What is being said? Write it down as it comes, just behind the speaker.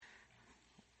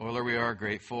Oh, Lord, we are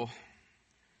grateful,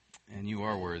 and you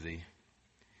are worthy.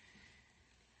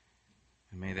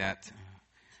 And may that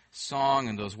song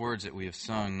and those words that we have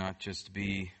sung not just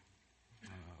be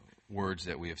words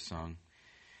that we have sung,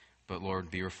 but, Lord,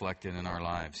 be reflected in our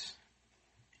lives,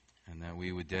 and that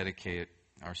we would dedicate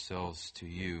ourselves to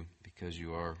you because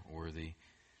you are worthy.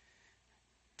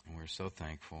 And we're so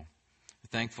thankful. We're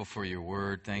thankful for your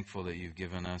word, thankful that you've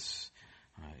given us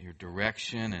your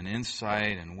direction and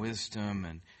insight and wisdom,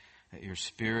 and that your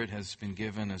Spirit has been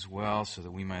given as well so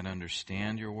that we might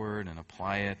understand your word and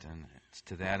apply it. And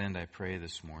to that end I pray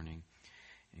this morning.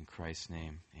 In Christ's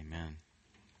name, amen.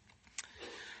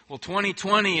 Well,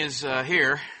 2020 is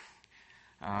here.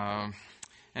 And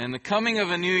the coming of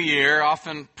a new year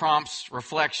often prompts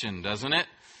reflection, doesn't it?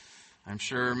 I'm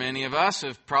sure many of us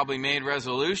have probably made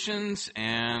resolutions,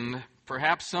 and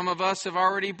perhaps some of us have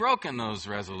already broken those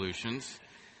resolutions.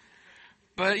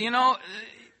 But,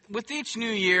 with each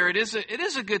new year, it is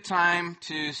a good time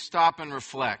to stop and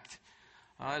reflect.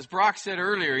 As Brock said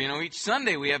earlier, each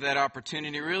Sunday we have that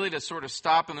opportunity really to sort of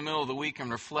stop in the middle of the week and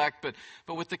reflect.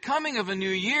 But with the coming of a new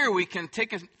year, we can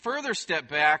take a further step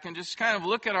back and just kind of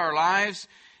look at our lives,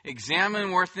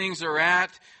 examine where things are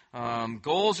at,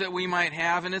 goals that we might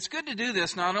have. And it's good to do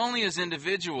this not only as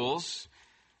individuals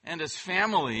and as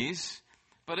families,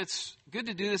 but it's good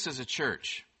to do this as a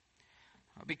church.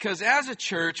 Because as a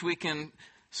church, we can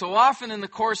so often in the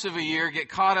course of a year get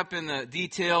caught up in the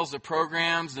details, the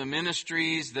programs, the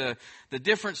ministries, the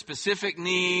different specific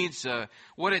needs,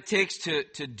 what it takes to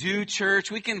do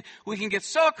church. We can get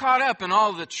so caught up in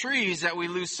all the trees that we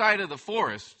lose sight of the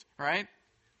forest, right?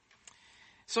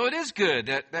 So it is good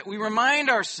that we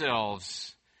remind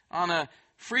ourselves on a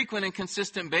frequent and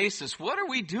consistent basis, what are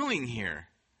we doing here?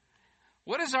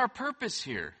 What is our purpose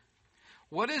here?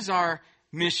 What is our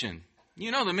mission? You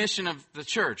know the mission of the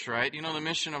church, right? You know the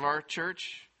mission of our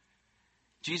church?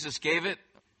 Jesus gave it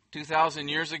 2,000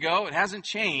 years ago. It hasn't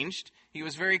changed. He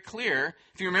was very clear.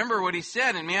 If you remember what he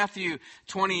said in Matthew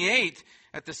 28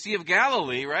 at the Sea of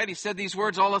Galilee, right? He said these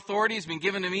words, "All authority has been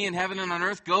given to me in heaven and on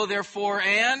earth. Go therefore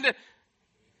and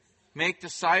make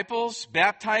disciples,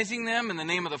 baptizing them in the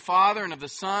name of the Father and of the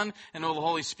Son and of the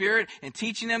Holy Spirit, and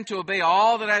teaching them to obey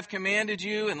all that I've commanded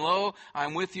you. And lo,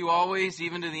 I'm with you always,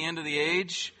 even to the end of the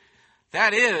age."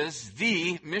 That is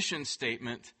the mission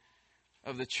statement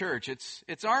of the church.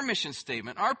 It's our mission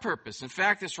statement, our purpose. In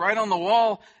fact, it's right on the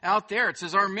wall out there. It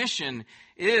says our mission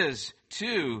is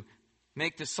to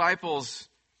make disciples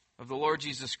of the Lord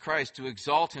Jesus Christ, to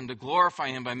exalt Him, to glorify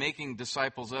Him by making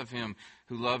disciples of Him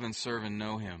who love and serve and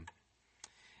know Him.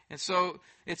 And so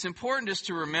it's important just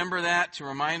to remember that, to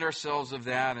remind ourselves of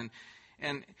that.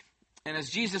 And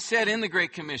as Jesus said in the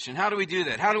Great Commission, how do we do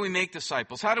that? How do we make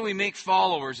disciples? How do we make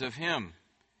followers of Him?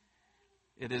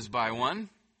 It is by one,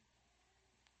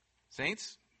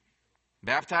 saints,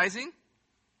 baptizing.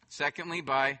 Secondly,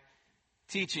 by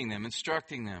teaching them,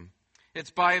 instructing them. It's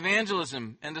by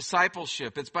evangelism and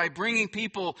discipleship. It's by bringing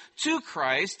people to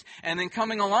Christ and then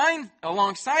coming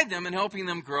alongside them and helping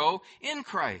them grow in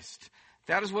Christ.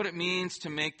 That is what it means to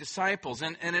make disciples.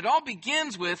 And it all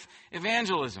begins with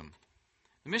evangelism.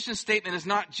 The mission statement is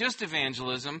not just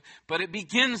evangelism, but it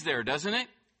begins there, doesn't it?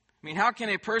 I mean, how can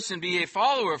a person be a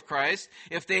follower of Christ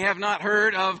if they have not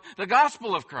heard of the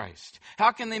gospel of Christ?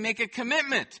 How can they make a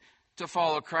commitment to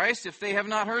follow Christ if they have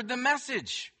not heard the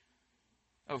message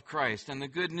of Christ and the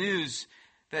good news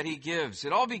that He gives?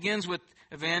 It all begins with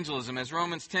evangelism. As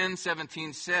Romans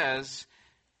 10:17 says,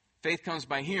 faith comes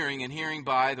by hearing, and hearing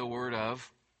by the word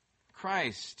of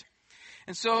Christ.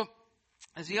 And so,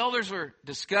 as the elders were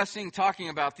talking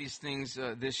about these things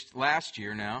this last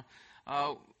year now,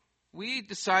 we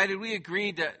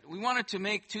agreed that we wanted to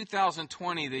make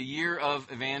 2020 the year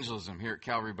of evangelism here at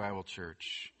Calvary Bible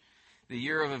Church. The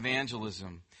year of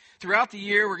evangelism. Throughout the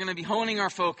year, we're going to be honing our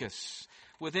focus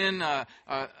within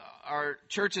our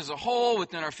church as a whole,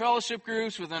 within our fellowship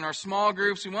groups, within our small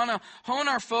groups. We want to hone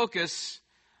our focus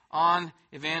on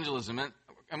evangelism. And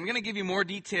I'm going to give you more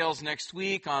details next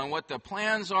week on what the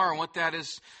plans are and what that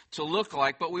is to look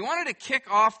like. But we wanted to kick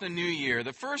off the new year,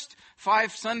 the first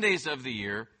 5 Sundays of the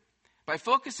year, by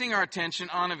focusing our attention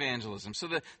on evangelism. So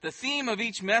the theme of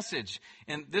each message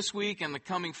in this week and the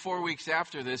coming 4 weeks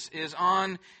after this is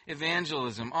on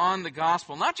evangelism, on the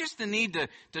gospel. Not just the need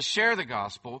to share the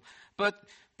gospel, but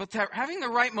having the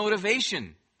right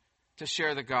motivation to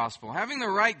share the gospel, having the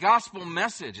right gospel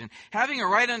message, and having a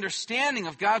right understanding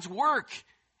of God's work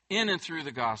in and through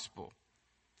the gospel.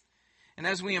 And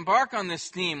as we embark on this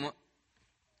theme,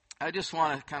 I just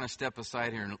want to kind of step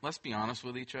aside here and let's be honest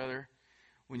with each other.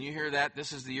 When you hear that,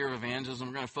 this is the year of evangelism,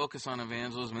 we're going to focus on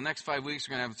evangelism. The next 5 weeks,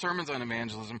 we're going to have sermons on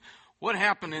evangelism. What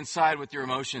happened inside with your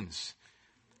emotions?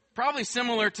 Probably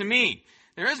similar to me.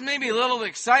 There is maybe a little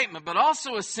excitement, but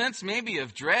also a sense maybe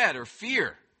of dread or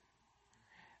fear.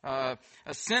 A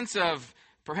sense of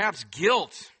perhaps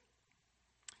guilt.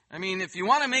 I mean, if you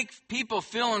want to make people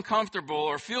feel uncomfortable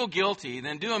or feel guilty,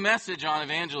 then do a message on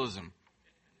evangelism.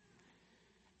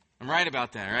 I'm right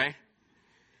about that, right?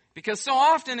 Because so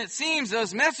often it seems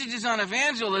those messages on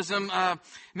evangelism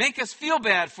make us feel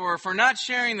bad for not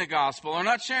sharing the gospel, or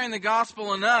not sharing the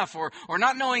gospel enough, or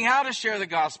not knowing how to share the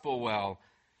gospel well.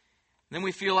 Then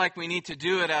we feel like we need to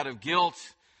do it out of guilt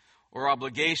or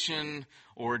obligation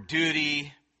or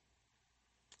duty.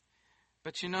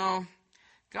 But you know,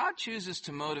 God chooses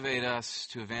to motivate us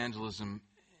to evangelism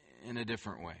in a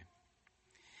different way.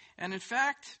 And in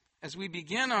fact, as we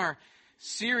begin our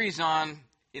series on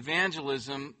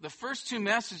evangelism, the first two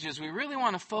messages, we really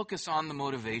want to focus on the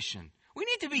motivation. We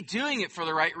need to be doing it for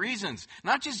the right reasons,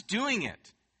 not just doing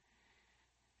it.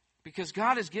 Because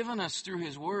God has given us through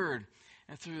His Word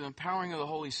and through the empowering of the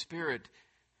Holy Spirit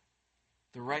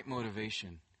the right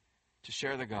motivation to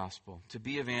share the gospel, to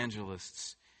be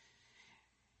evangelists.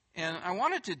 And I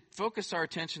wanted to focus our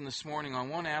attention this morning on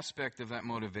one aspect of that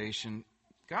motivation.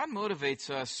 God motivates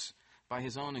us by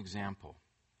His own example.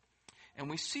 And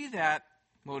we see that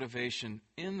motivation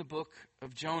in the book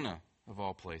of Jonah, of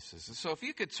all places. And so if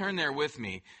you could turn there with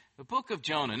me, the book of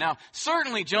Jonah. Now,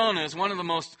 certainly Jonah is one of the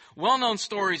most well-known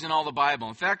stories in all the Bible.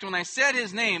 In fact, when I said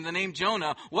his name, the name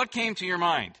Jonah, what came to your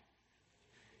mind?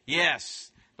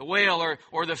 Yes, the whale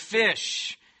or the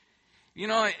fish. You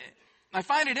know, I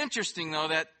find it interesting, though,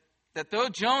 that though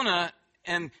Jonah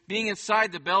and being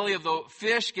inside the belly of the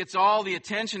fish gets all the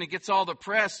attention, it gets all the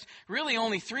press, really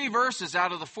only 3 verses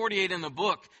out of the 48 in the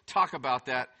book talk about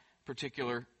that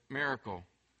particular miracle.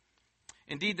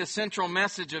 Indeed, the central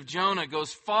message of Jonah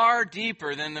goes far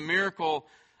deeper than the miracle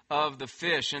of the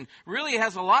fish, and really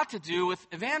has a lot to do with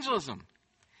evangelism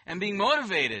and being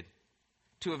motivated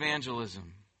to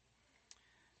evangelism.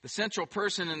 The central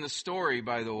person in the story,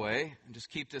 by the way, and just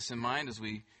keep this in mind as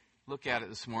we look at it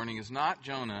this morning, is not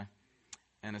Jonah,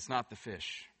 and it's not the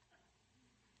fish.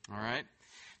 All right?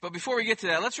 But before we get to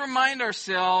that, let's remind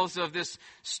ourselves of this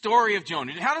story of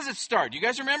Jonah. How does it start? Do you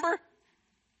guys remember?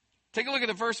 Take a look at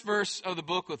the first verse of the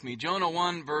book with me. Jonah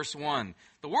 1, verse 1.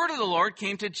 The word of the Lord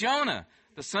came to Jonah,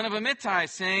 the son of Amittai,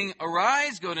 saying,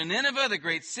 Arise, go to Nineveh, the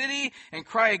great city, and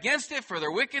cry against it, for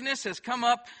their wickedness has come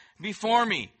up before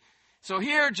me. So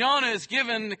here Jonah is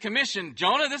given the commission.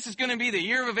 Jonah, this is going to be the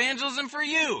year of evangelism for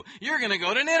you. You're going to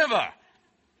go to Nineveh.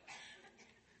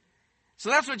 So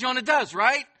that's what Jonah does,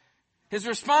 right? His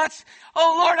response,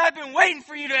 oh Lord, I've been waiting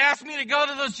for you to ask me to go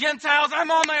to those Gentiles. I'm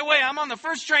on my way. I'm on the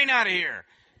first train out of here.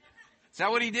 Is that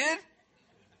what he did?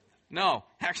 No,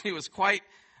 actually it was quite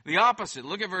the opposite.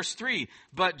 Look at verse 3.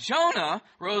 But Jonah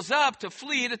rose up to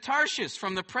flee to Tarshish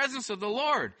from the presence of the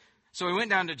Lord. So he went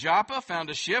down to Joppa, found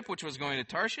a ship which was going to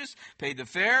Tarshish, paid the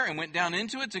fare, and went down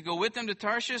into it to go with them to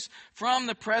Tarshish from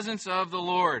the presence of the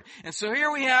Lord. And so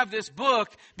here we have this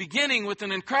book beginning with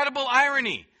an incredible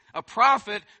irony. A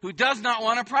prophet who does not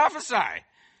want to prophesy.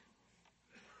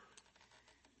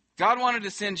 God wanted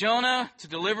to send Jonah to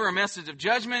deliver a message of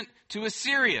judgment to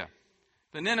Assyria,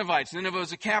 the Ninevites. Nineveh was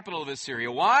the capital of Assyria.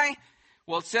 Why?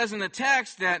 Well, it says in the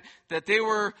text that they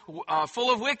were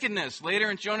full of wickedness.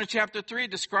 Later in Jonah chapter 3,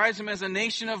 it describes them as a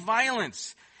nation of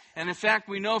violence. And in fact,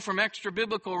 we know from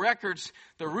extra-biblical records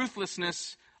the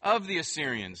ruthlessness of the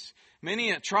Assyrians.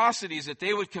 Many atrocities that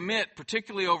they would commit,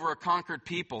 particularly over a conquered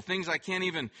people. Things I can't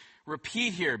even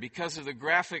repeat here because of the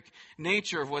graphic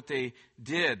nature of what they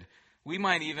did. We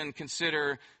might even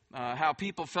consider how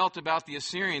people felt about the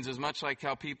Assyrians as much like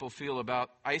how people feel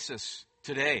about ISIS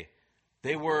today.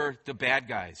 They were the bad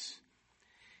guys.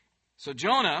 So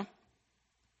Jonah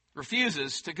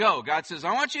refuses to go. God says,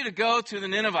 I want you to go to the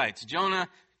Ninevites. Jonah,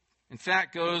 in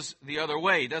fact, goes the other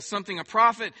way. He does something a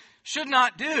prophet should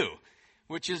not do,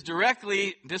 which is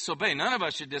directly disobey. None of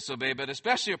us should disobey, but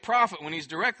especially a prophet when he's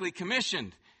directly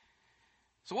commissioned.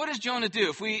 So what does Jonah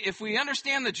do? If we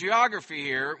understand the geography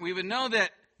here, we would know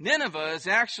that Nineveh is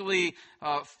actually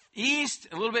east,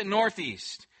 a little bit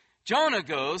northeast. Jonah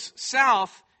goes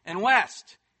south and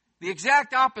west, the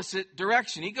exact opposite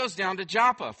direction. He goes down to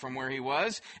Joppa from where he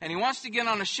was, and he wants to get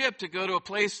on a ship to go to a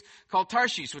place called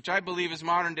Tarshish, which I believe is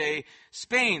modern-day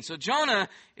Spain. So Jonah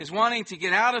is wanting to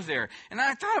get out of there. And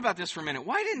I thought about this for a minute.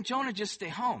 Why didn't Jonah just stay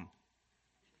home?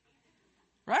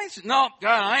 Right? No,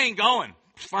 God, I ain't going.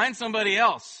 Find somebody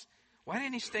else. Why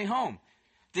didn't he stay home?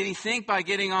 Did he think by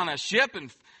getting on a ship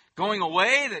and going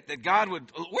away that God would...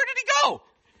 Where did he go?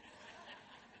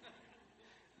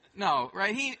 No,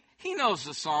 right? He knows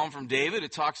the psalm from David.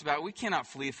 It talks about we cannot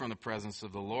flee from the presence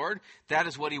of the Lord. That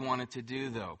is what he wanted to do,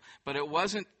 though. But it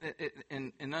wasn't,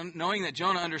 in knowing that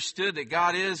Jonah understood that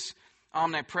God is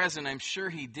omnipresent, I'm sure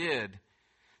he did.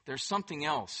 There's something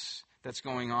else that's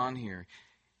going on here.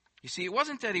 You see, it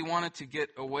wasn't that he wanted to get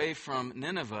away from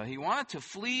Nineveh. He wanted to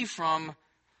flee from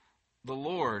the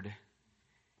Lord.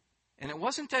 And it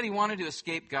wasn't that he wanted to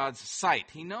escape God's sight.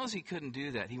 He knows he couldn't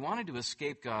do that. He wanted to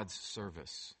escape God's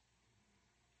service.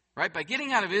 Right? By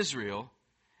getting out of Israel,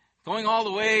 going all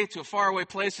the way to a faraway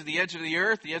place at the edge of the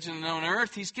earth, the edge of the known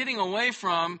earth, he's getting away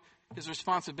from his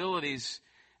responsibilities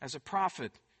as a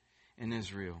prophet in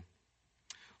Israel.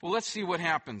 Well, let's see what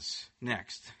happens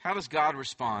next. How does God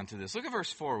respond to this? Look at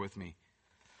verse 4 with me.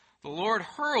 The Lord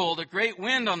hurled a great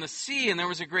wind on the sea, and there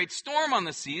was a great storm on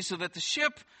the sea, so that the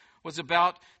ship was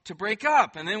about to break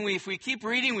up. And then if we keep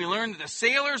reading, we learn that the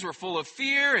sailors were full of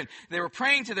fear, and they were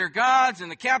praying to their gods,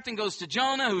 and the captain goes to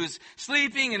Jonah, who's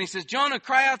sleeping, and he says, Jonah,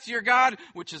 cry out to your God,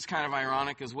 which is kind of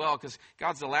ironic as well, because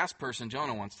God's the last person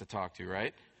Jonah wants to talk to,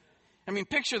 right? I mean,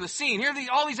 picture the scene. Here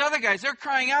are all these other guys, they're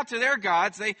crying out to their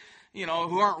gods,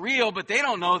 who aren't real, but they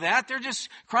don't know that. They're just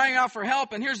crying out for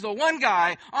help, and here's the one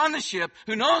guy on the ship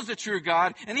who knows the true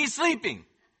God, and he's sleeping.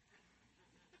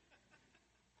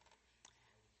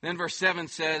 Then verse 7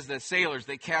 says that sailors,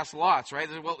 they cast lots, right?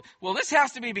 Well, this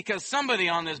has to be because somebody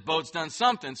on this boat's done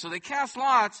something. So they cast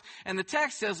lots, and the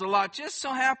text says the lot just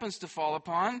so happens to fall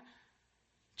upon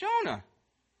Jonah,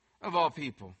 of all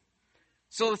people.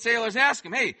 So the sailors ask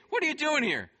him, hey, what are you doing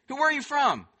here? Where are you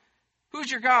from? Who's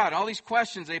your God? All these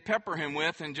questions they pepper him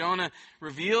with, and Jonah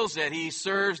reveals that he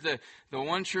serves the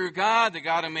one true God, the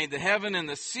God who made the heaven and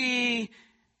the sea.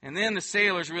 And then the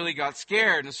sailors really got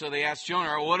scared, and so they asked Jonah,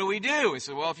 well, what do we do? He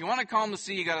said, well, if you want to calm the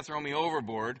sea, you got to throw me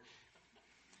overboard.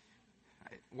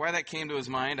 Why that came to his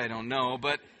mind, I don't know.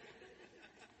 But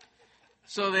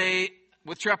so they,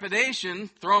 with trepidation,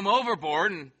 throw him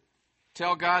overboard and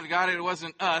tell God, it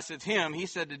wasn't us, it's him. He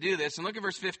said to do this. And look at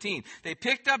verse 15. They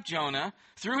picked up Jonah,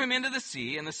 threw him into the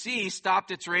sea, and the sea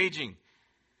stopped its raging.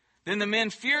 Then the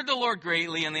men feared the Lord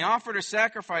greatly, and they offered a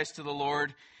sacrifice to the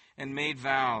Lord and made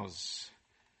vows.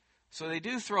 So they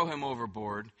do throw him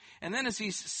overboard. And then as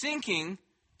he's sinking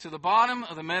to the bottom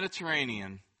of the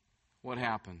Mediterranean, what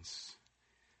happens?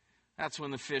 That's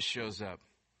when the fish shows up.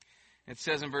 It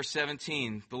says in verse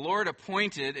 17, the Lord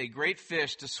appointed a great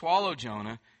fish to swallow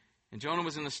Jonah, and Jonah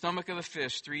was in the stomach of the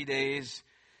fish 3 days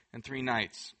and 3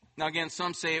 nights. Now again,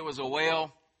 some say it was a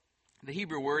whale. The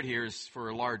Hebrew word here is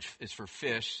for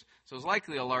fish, so it's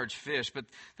likely a large fish. But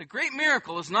the great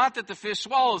miracle is not that the fish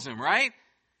swallows him, right?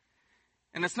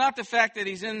 And it's not the fact that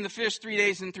he's in the fish 3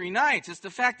 days and 3 nights. It's the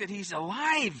fact that he's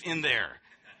alive in there.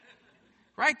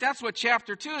 Right? That's what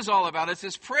chapter 2 is all about. It's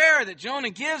this prayer that Jonah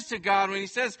gives to God when he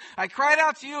says, I cried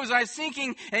out to you as I was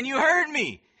sinking, and you heard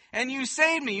me, and you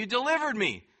saved me, you delivered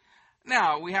me.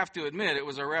 Now, we have to admit it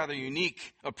was a rather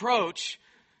unique approach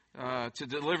to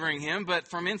delivering him, but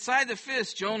from inside the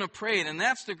fish, Jonah prayed, and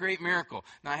that's the great miracle.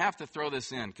 Now, I have to throw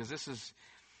this in, because this is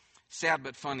sad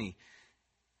but funny.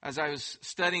 As I was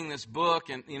studying this book,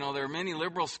 and, there are many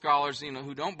liberal scholars,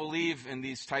 who don't believe in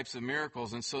these types of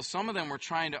miracles. And so some of them were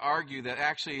trying to argue that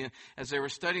actually, as they were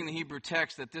studying the Hebrew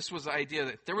text, that this was the idea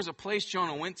that there was a place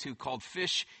Jonah went to called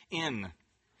Fish Inn.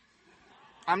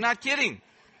 I'm not kidding.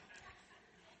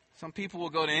 Some people will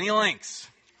go to any lengths.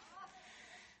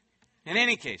 In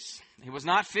any case, he was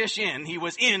not fish in, he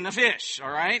was in the fish, all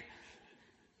right?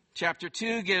 Chapter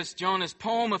 2 gives Jonah's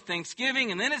poem of thanksgiving,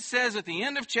 and then it says at the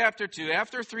end of chapter 2,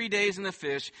 after 3 days in the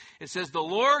fish, it says, the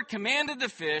Lord commanded the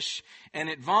fish, and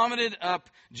it vomited up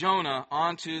Jonah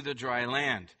onto the dry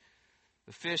land.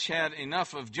 The fish had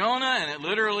enough of Jonah, and it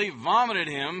literally vomited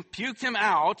him, puked him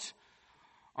out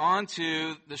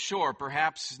onto the shore,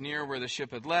 perhaps near where the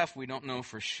ship had left. We don't know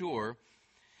for sure.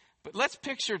 But let's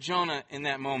picture Jonah in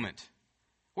that moment.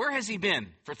 Where has he been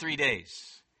for 3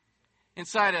 days?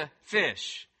 Inside a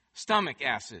fish. Stomach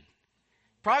acid.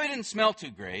 Probably didn't smell too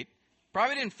great.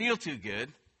 Probably didn't feel too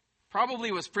good.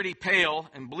 Probably was pretty pale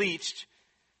and bleached.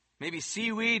 Maybe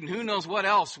seaweed and who knows what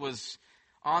else was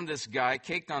on this guy,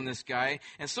 caked on this guy.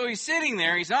 And so he's sitting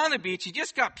there, he's on the beach, he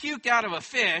just got puked out of a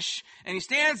fish, and he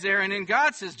stands there, and then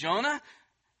God says, Jonah,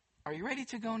 are you ready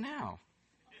to go now?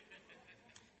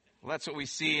 Well, that's what we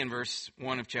see in verse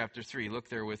 1 of chapter 3. Look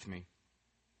there with me.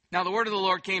 Now the word of the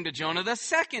Lord came to Jonah the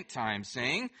second time,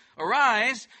 saying,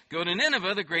 arise, go to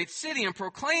Nineveh, the great city, and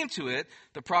proclaim to it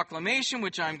the proclamation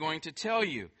which I am going to tell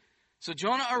you. So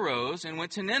Jonah arose and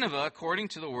went to Nineveh according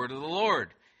to the word of the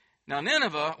Lord. Now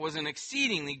Nineveh was an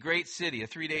exceedingly great city, a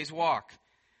 3 days walk.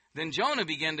 Then Jonah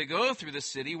began to go through the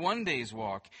city 1 day's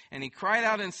walk, and he cried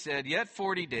out and said, "Yet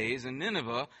 40 days, and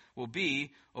Nineveh will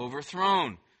be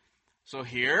overthrown." So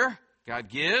here, God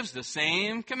gives the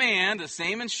same command, the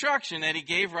same instruction that he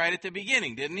gave right at the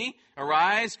beginning, didn't he?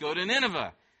 Arise, go to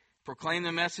Nineveh. Proclaim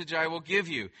the message I will give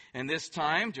you. And this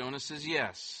time, Jonah says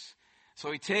yes.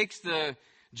 So he takes the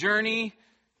journey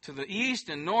to the east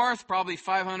and north, probably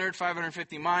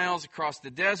 550 miles across the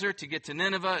desert to get to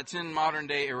Nineveh. It's in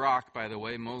modern-day Iraq, by the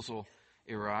way, Mosul,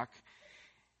 Iraq.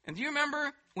 And do you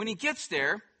remember when he gets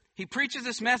there, he preaches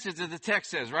this message that the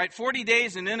text says, right? 40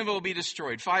 days and Nineveh will be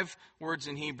destroyed. 5 words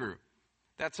in Hebrew.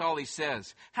 That's all he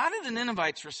says. How did the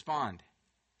Ninevites respond?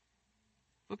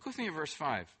 Look with me at verse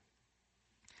 5.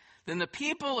 Then the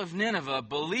people of Nineveh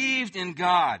believed in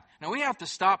God. Now we have to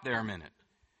stop there a minute.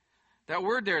 That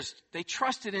word there is, they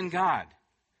trusted in God.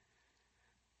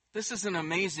 This is an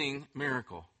amazing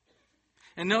miracle.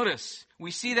 And notice, we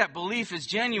see that belief is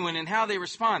genuine in how they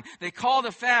respond. They called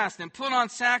a fast and put on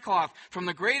sackcloth from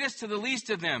the greatest to the least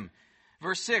of them.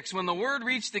 Verse 6, when the word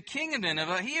reached the king of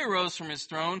Nineveh, he arose from his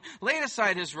throne, laid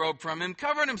aside his robe from him,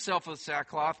 covered himself with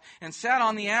sackcloth, and sat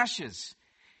on the ashes.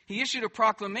 He issued a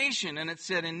proclamation, and it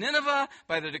said, in Nineveh,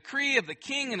 by the decree of the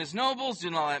king and his nobles,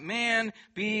 do not let man,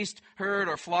 beast, herd,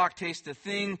 or flock taste a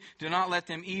thing. Do not let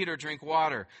them eat or drink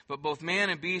water. But both man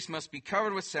and beast must be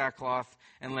covered with sackcloth,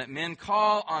 and let men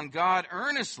call on God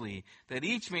earnestly, that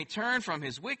each may turn from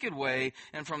his wicked way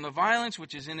and from the violence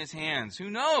which is in his hands. Who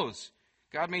knows?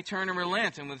 God may turn and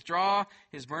relent and withdraw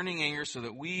his burning anger so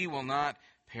that we will not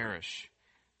perish.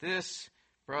 This,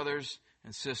 brothers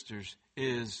and sisters,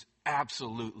 is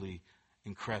absolutely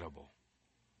incredible.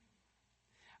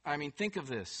 I mean, think of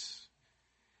this.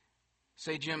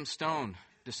 Say Jim Stone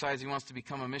decides he wants to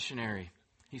become a missionary.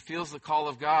 He feels the call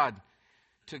of God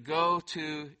to go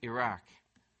to Iraq,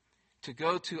 to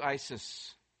go to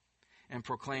ISIS and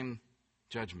proclaim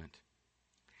judgment,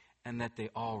 and that they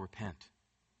all repent.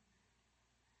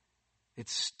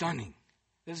 It's stunning.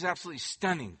 This is absolutely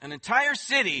stunning. An entire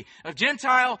city of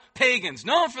Gentile pagans,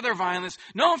 known for their violence,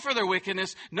 known for their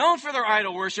wickedness, known for their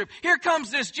idol worship. Here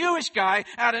comes this Jewish guy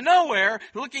out of nowhere,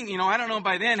 looking, I don't know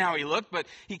by then how he looked, but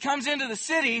he comes into the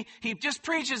city, he just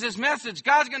preaches his message,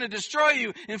 God's going to destroy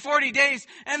you in 40 days,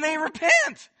 and they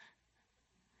repent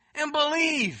and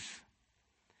believe.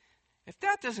 If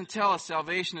that doesn't tell us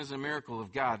salvation is a miracle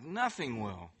of God, nothing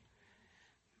will.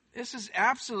 This is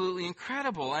absolutely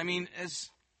incredible. I mean,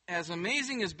 as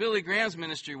amazing as Billy Graham's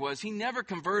ministry was, he never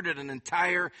converted an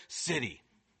entire city.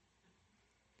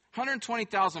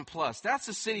 120,000 plus. That's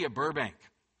the city of Burbank.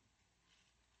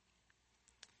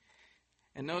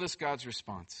 And notice God's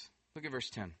response. Look at verse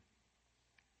 10.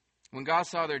 When God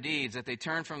saw their deeds, that they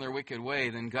turned from their wicked way,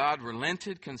 then God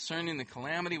relented concerning the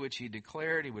calamity which he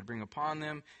declared he would bring upon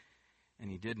them,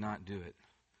 and he did not do it.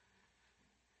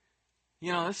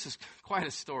 This is quite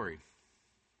a story.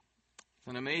 It's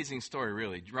an amazing story,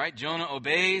 really, right? Jonah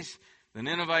obeys, the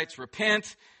Ninevites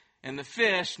repent, and the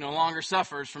fish no longer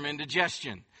suffers from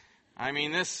indigestion. I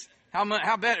mean,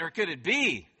 how better could it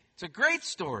be? It's a great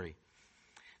story.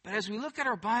 But as we look at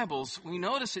our Bibles, we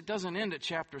notice it doesn't end at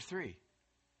chapter 3.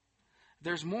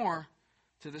 There's more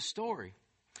to the story.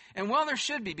 And well, there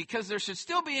should be, because there should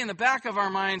still be in the back of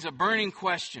our minds a burning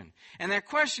question. And that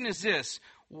question is this: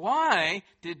 why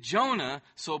did Jonah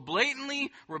so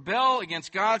blatantly rebel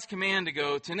against God's command to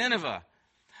go to Nineveh?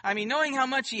 I mean, knowing how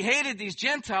much he hated these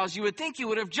Gentiles, you would think he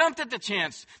would have jumped at the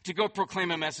chance to go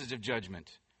proclaim a message of judgment.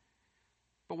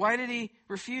 But why did he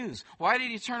refuse? Why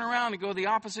did he turn around and go the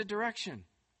opposite direction?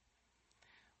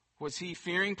 Was he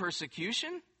fearing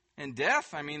persecution and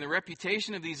death? I mean, the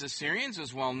reputation of these Assyrians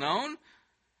is well known.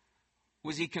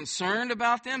 Was he concerned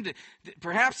about them?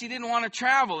 Perhaps he didn't want to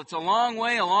travel. It's a long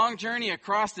way, a long journey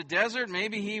across the desert.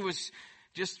 Maybe he was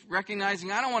just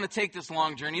recognizing, I don't want to take this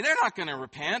long journey. They're not going to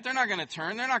repent. They're not going to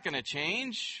turn. They're not going to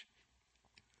change.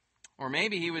 Or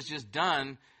maybe he was just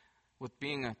done with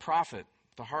being a prophet,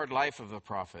 the hard life of a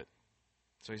prophet.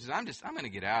 So he says, I'm going to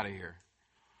get out of here.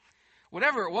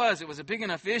 Whatever it was a big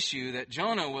enough issue that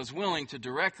Jonah was willing to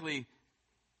directly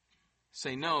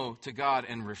say no to God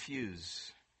and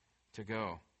refuse to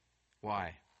go.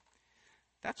 Why?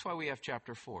 That's why we have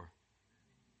chapter 4.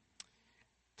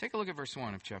 Take a look at verse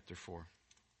 1 of chapter 4.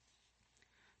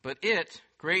 But it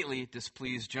greatly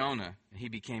displeased Jonah, and he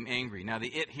became angry. Now the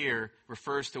it here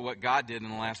refers to what God did in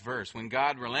the last verse. When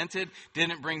God relented,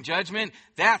 didn't bring judgment,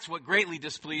 that's what greatly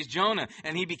displeased Jonah,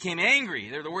 and he became angry.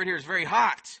 The word here is very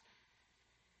hot.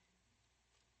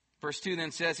 Verse 2 then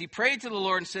says, he prayed to the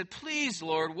Lord and said, please,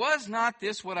 Lord, was not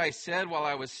this what I said while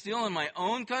I was still in my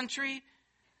own country?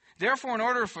 Therefore, in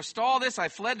order to forestall this, I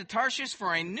fled to Tarshish, for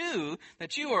I knew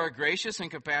that you are a gracious and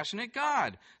compassionate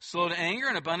God, slow to anger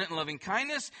and abundant in loving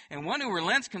kindness, and one who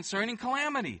relents concerning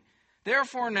calamity.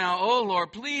 Therefore now, O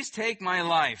Lord, please take my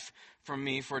life from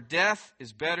me, for death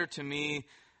is better to me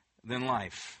than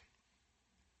life.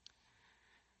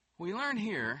 We learn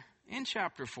here in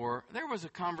chapter 4, there was a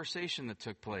conversation that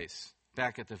took place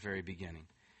back at the very beginning.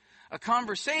 A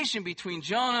conversation between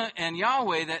Jonah and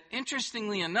Yahweh that,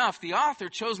 interestingly enough, the author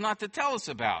chose not to tell us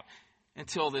about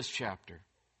until this chapter.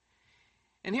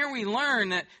 And here we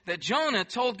learn that Jonah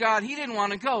told God he didn't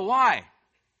want to go. Why?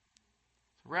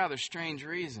 It's a rather strange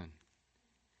reason.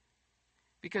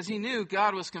 Because he knew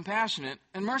God was compassionate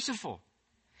and merciful.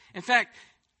 In fact,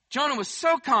 Jonah was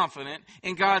so confident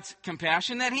in God's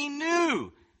compassion that he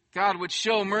knew God would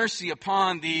show mercy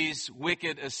upon these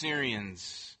wicked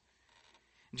Assyrians.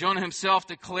 Jonah himself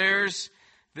declares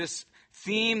this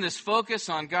theme, this focus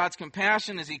on God's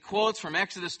compassion as he quotes from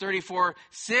Exodus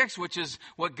 34:6, which is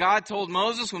what God told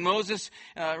Moses when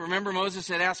remember Moses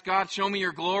had asked God, show me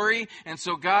your glory. And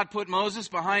so God put Moses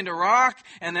behind a rock.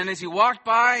 And then as he walked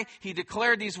by, he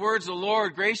declared these words, the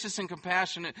Lord, gracious and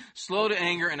compassionate, slow to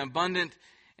anger and abundant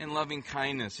in loving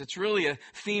kindness. It's really a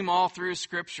theme all through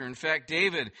Scripture. In fact,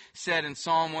 David said in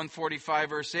Psalm 145,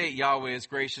 verse 8, Yahweh is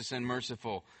gracious and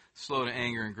merciful, slow to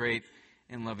anger and great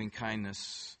in loving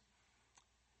kindness.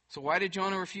 So why did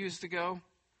Jonah refuse to go?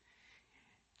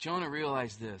 Jonah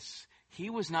realized this. He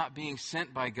was not being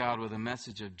sent by God with a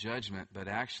message of judgment, but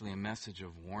actually a message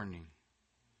of warning.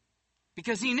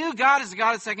 Because he knew God is the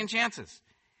God of second chances.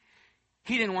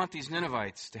 He didn't want these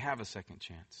Ninevites to have a second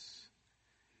chance.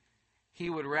 He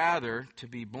would rather, to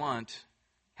be blunt,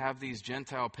 have these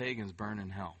Gentile pagans burn in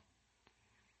hell.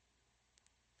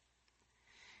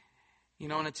 You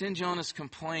know, and it's in Jonah's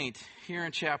complaint here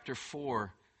in chapter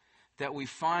 4 that we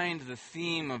find the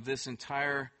theme of this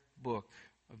entire book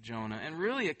of Jonah, and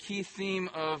really a key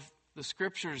theme of the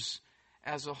Scriptures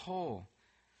as a whole,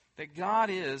 that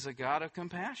God is a God of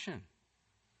compassion,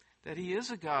 that He is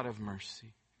a God of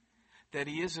mercy, that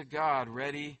He is a God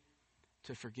ready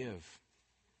to forgive.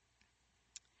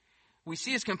 We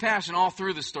see His compassion all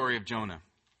through the story of Jonah.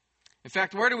 In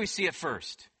fact, where do we see it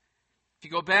first? If you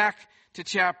go back to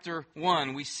chapter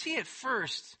 1, we see it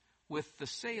first with the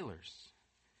sailors.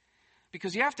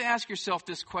 Because you have to ask yourself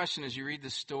this question as you read the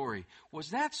story.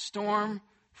 Was that storm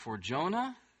for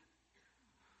Jonah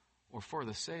or for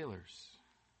the sailors?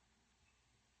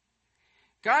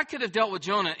 God could have dealt with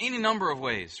Jonah any number of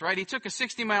ways, right? He took a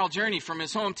 60-mile journey from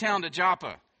his hometown to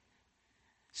Joppa.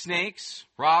 Snakes,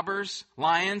 robbers,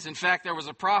 lions. In fact, there was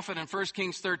a prophet in 1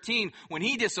 Kings 13. When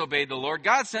he disobeyed the Lord,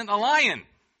 God sent a lion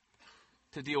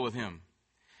to deal with him.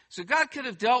 So God could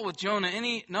have dealt with Jonah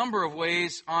any number of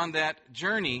ways on that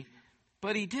journey,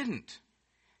 but He didn't.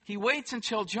 He waits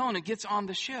until Jonah gets on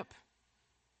the ship.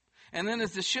 And then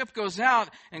as the ship goes out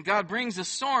and God brings a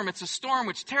storm, it's a storm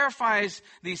which terrifies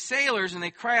these sailors, and they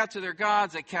cry out to their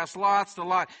gods. They cast lots. The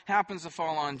lot happens to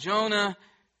fall on Jonah.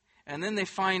 And then they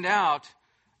find out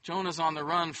Jonah's on the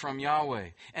run from Yahweh.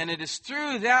 And it is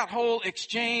through that whole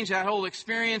exchange, that whole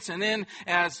experience, and then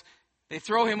as they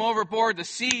throw him overboard, the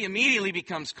sea immediately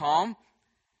becomes calm.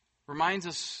 Reminds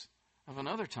us of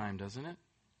another time, doesn't it?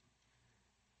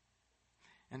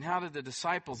 And how did the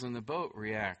disciples in the boat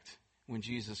react when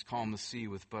Jesus calmed the sea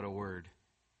with but a word?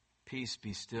 Peace,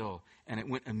 be still. And it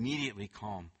went immediately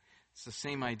calm. It's the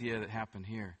same idea that happened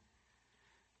here.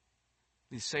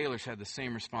 These sailors had the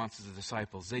same response as the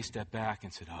disciples. They stepped back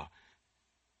and said,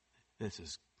 this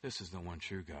is the one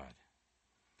true God.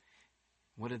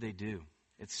 What did they do?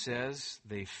 It says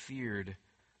they feared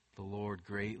the Lord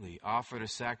greatly, offered a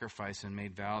sacrifice, and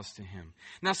made vows to Him.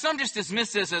 Now, some just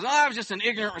dismiss this as, it was just an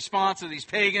ignorant response of these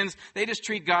pagans. They just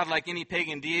treat God like any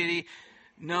pagan deity.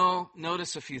 No,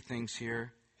 notice a few things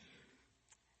here.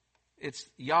 It's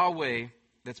Yahweh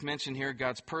that's mentioned here,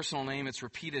 God's personal name. It's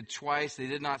repeated twice. They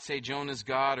did not say Jonah's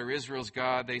God or Israel's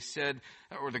God. They said,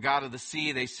 or the God of the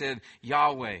sea. They said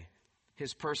Yahweh,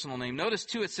 His personal name. Notice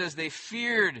too, it says they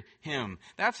feared Him.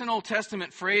 That's an Old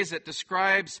Testament phrase that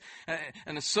describes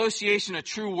an association of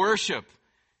true worship.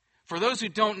 For those who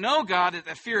don't know God,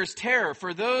 that fear is terror.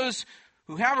 For those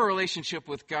who have a relationship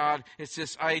with God, it's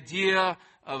this idea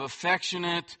of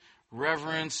affectionate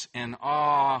reverence and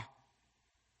awe.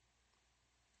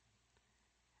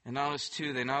 And notice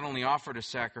too, they not only offered a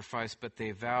sacrifice, but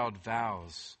they vowed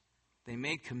vows. They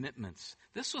made commitments.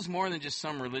 This was more than just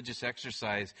some religious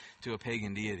exercise to a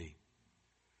pagan deity.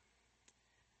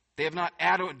 They have not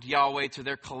added Yahweh to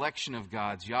their collection of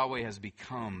gods. Yahweh has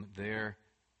become their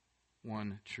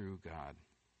one true God.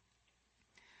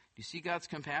 Do you see God's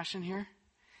compassion here?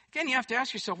 Again, you have to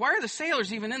ask yourself, why are the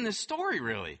sailors even in this story,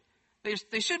 really?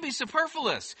 They should be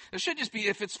superfluous. There should just be,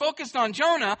 if it's focused on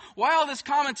Jonah, why all this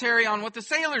commentary on what the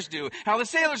sailors do, how the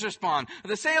sailors respond,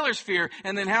 the sailors fear,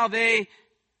 and then how they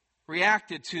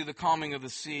reacted to the calming of the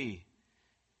sea?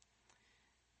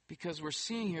 Because we're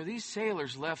seeing here, these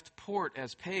sailors left port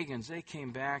as pagans. They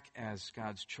came back as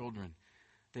God's children.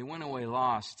 They went away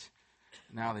lost.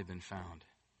 Now they've been found.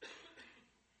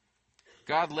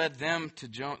 God led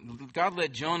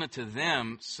Jonah to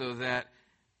them so that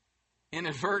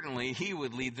inadvertently he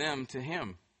would lead them to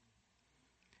him.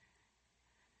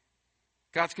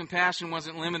 God's compassion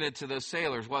wasn't limited to those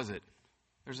sailors, was it?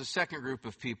 There's a second group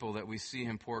of people that we see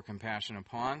him pour compassion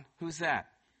upon. Who's that?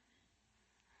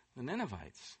 The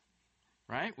Ninevites,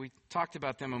 right? We talked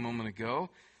about them a moment ago.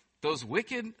 Those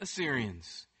wicked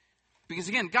Assyrians. Because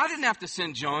again, God didn't have to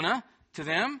send Jonah to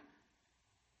them.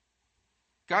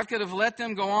 God could have let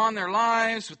them go on their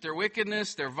lives with their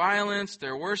wickedness, their violence,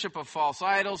 their worship of false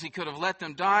idols. He could have let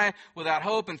them die without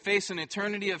hope and face an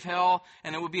eternity of hell,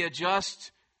 and it would be a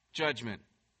just judgment,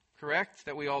 correct?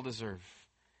 That we all deserve.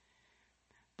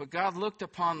 But God looked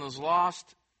upon those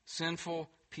lost, sinful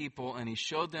people, and he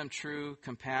showed them true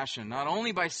compassion, not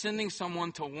only by sending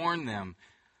someone to warn them,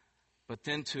 but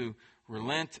then to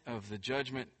relent of the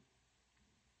judgment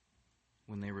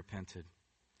when they repented.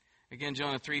 Again,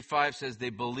 Jonah 3:5 says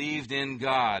they believed in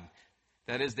God.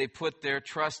 That is, they put their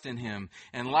trust in him.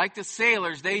 And like the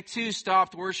sailors, they too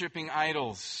stopped worshiping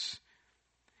idols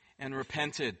and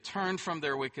repented, turned from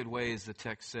their wicked ways, the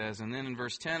text says. And then in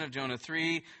verse 10 of Jonah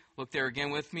 3, look there again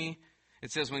with me.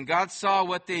 It says, when God saw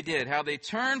what they did, how they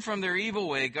turned from their evil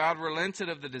way, God relented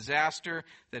of the disaster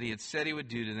that he had said he would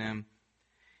do to them,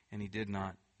 and he did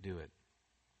not do it.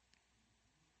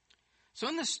 So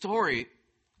in this story,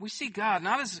 we see God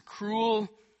not as cruel,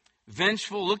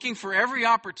 vengeful, looking for every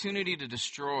opportunity to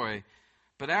destroy,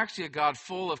 but actually a God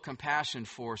full of compassion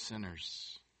for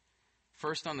sinners.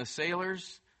 First on the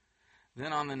sailors,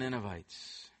 then on the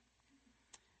Ninevites.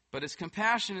 But his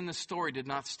compassion in the story did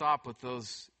not stop with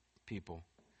those people.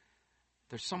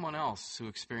 There's someone else who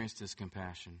experienced his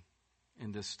compassion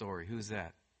in this story. Who's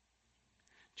that?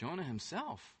 Jonah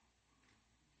himself.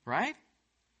 Right?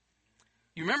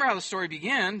 You remember how the story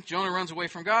began. Jonah runs away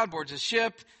from God, boards his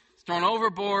ship, is thrown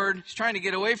overboard. He's trying to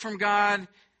get away from God.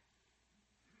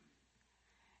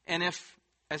 And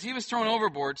as he was thrown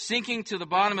overboard, sinking to the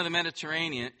bottom of the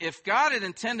Mediterranean, if God had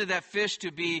intended that fish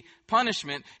to be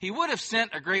punishment, he would have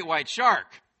sent a great white shark.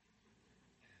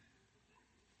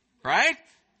 Right?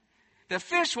 The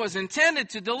fish was intended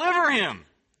to deliver him.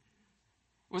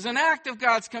 It was an act of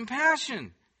God's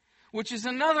compassion. Which is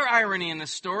another irony in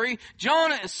this story.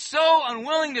 Jonah is so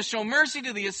unwilling to show mercy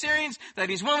to the Assyrians that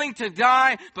he's willing to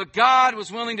die, but God was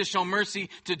willing to show mercy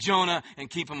to Jonah and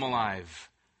keep him alive.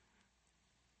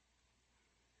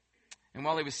 And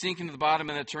while he was sinking to the bottom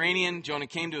of the Mediterranean, Jonah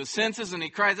came to his senses and he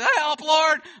cries, "Help,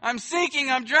 Lord! I'm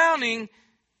sinking, I'm drowning!"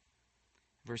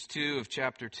 Verse 2 of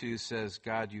chapter 2 says,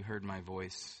 God, you heard my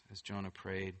voice as Jonah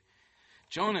prayed.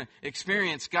 Jonah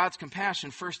experienced God's compassion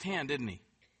firsthand, didn't he?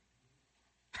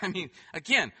 I mean,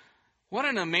 again, what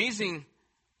an amazing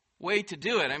way to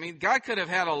do it. I mean, God could have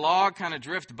had a log kind of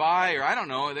drift by, or I don't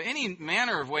know, any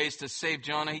manner of ways to save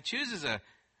Jonah. He chooses a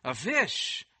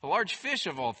fish, a large fish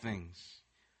of all things.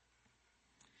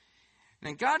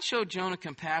 And God showed Jonah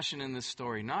compassion in this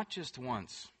story, not just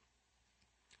once,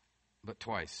 but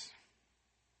twice.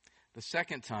 The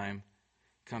second time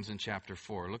comes in chapter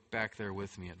 4. Look back there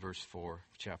with me at verse 4,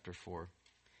 chapter 4.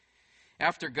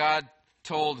 After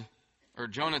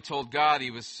Jonah told God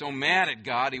he was so mad at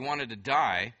God he wanted to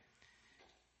die,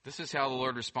 this is how the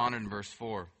Lord responded in verse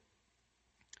 4.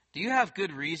 Do you have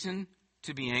good reason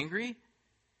to be angry?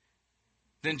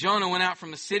 Then Jonah went out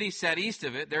from the city, sat east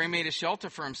of it. There he made a shelter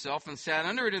for himself and sat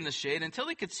under it in the shade until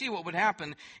he could see what would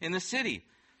happen in the city.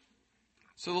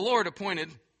 So the Lord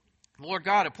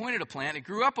God appointed a plant. It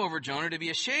grew up over Jonah to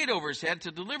be a shade over his head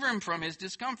to deliver him from his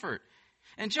discomfort.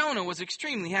 And Jonah was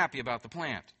extremely happy about the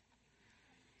plant.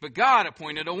 But God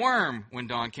appointed a worm when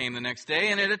dawn came the next day,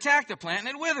 and it attacked the plant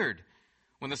and it withered.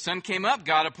 When the sun came up,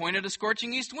 God appointed a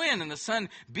scorching east wind, and the sun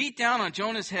beat down on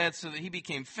Jonah's head so that he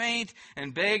became faint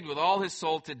and begged with all his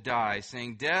soul to die,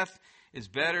 saying, death is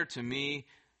better to me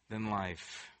than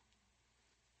life.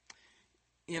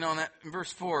 In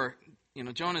verse 4,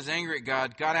 Jonah's angry at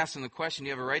God. God asks him the question, do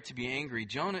you have a right to be angry?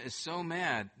 Jonah is so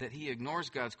mad that he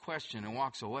ignores God's question and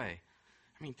walks away.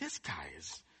 I mean, this guy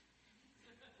is...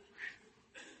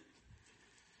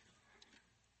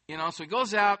 So he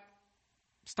goes out,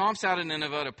 stomps out of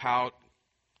Nineveh to pout,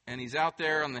 and he's out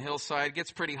there on the hillside. It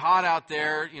gets pretty hot out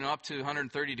there, up to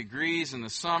 130 degrees in the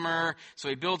summer. So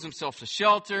he builds himself a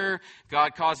shelter.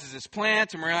 God causes his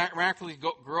plant to miraculously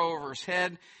grow over his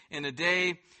head in a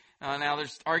day. Now,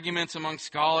 there's arguments among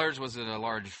scholars. Was it a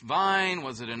large vine?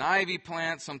 Was it an ivy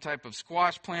plant? Some type of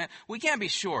squash plant? We can't be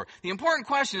sure. The important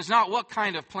question is not what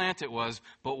kind of plant it was,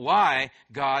 but why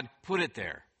God put it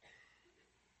there.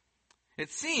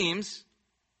 It seems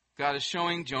God is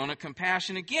showing Jonah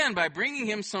compassion again by bringing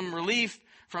him some relief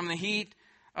from the heat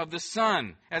of the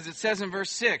sun. As it says in verse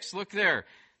 6, look there.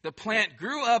 The plant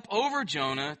grew up over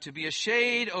Jonah to be a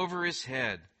shade over his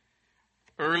head.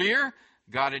 Earlier,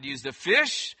 God had used a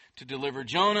fish to deliver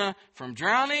Jonah from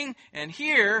drowning, and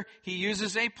here he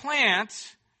uses a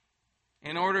plant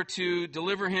in order to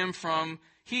deliver him from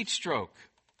heat stroke.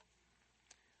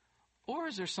 Or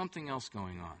is there something else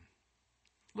going on?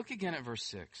 Look again at verse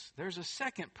 6. There's a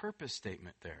second purpose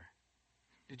statement there.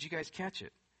 Did you guys catch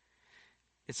it?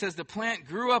 It says the plant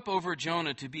grew up over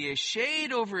Jonah to be a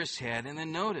shade over his head, and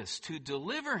then notice, to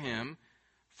deliver him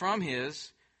from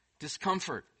his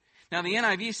discomfort. Now, the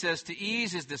NIV says to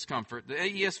ease his discomfort. The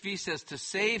ESV says to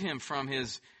save him from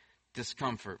his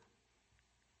discomfort.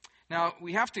 Now,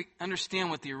 we have to understand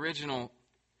what the original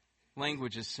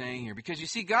language is saying here. Because you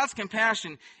see, God's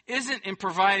compassion isn't in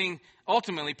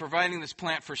ultimately providing this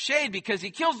plant for shade, because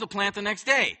he kills the plant the next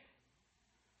day.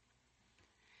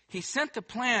 He sent the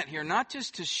plant here not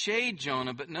just to shade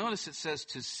Jonah, but notice it says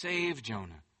to save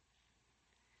Jonah.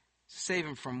 Save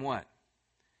him from what?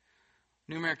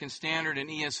 New American Standard and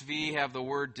ESV have the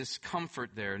word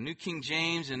discomfort there. New King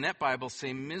James and Net Bible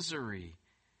say misery.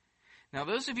 Now,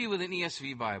 those of you with an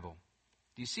ESV Bible,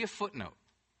 do you see a footnote?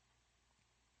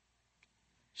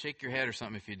 Shake your head or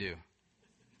something if you do.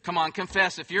 Come on,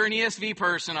 confess. If you're an ESV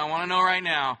person, I want to know right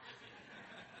now.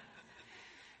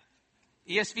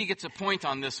 ESV gets a point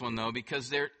on this one, though,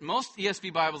 because most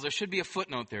ESV Bibles, there should be a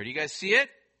footnote there. Do you guys see it?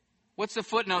 What's the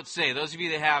footnote say? Those of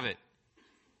you that have it.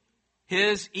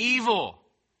 His evil.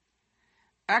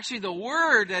 Actually, the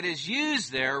word that is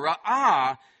used there,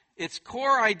 ra'ah, its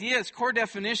core idea, its core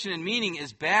definition and meaning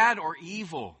is bad or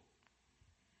evil.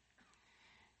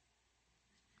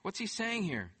 What's he saying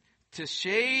here?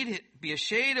 To be a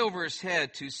shade over his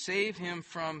head to save him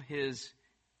from his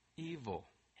evil.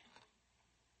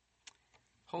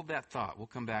 Hold that thought. We'll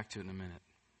come back to it in a minute.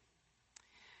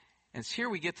 And it's here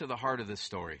we get to the heart of this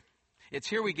story. It's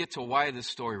here we get to why this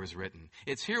story was written.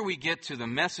 It's here we get to the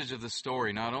message of the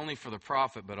story, not only for the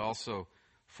prophet, but also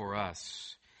for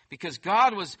us. Because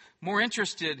God was more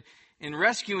interested in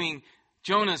rescuing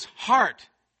Jonah's heart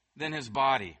than his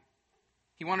body.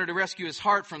 He wanted to rescue his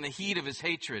heart from the heat of his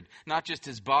hatred, not just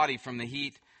his body from the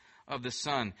heat of the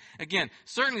sun. Again,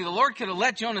 certainly the Lord could have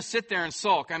let Jonah sit there and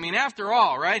sulk. I mean, after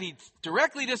all, right? He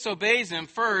directly disobeys him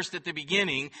first at the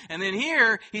beginning, and then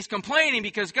here he's complaining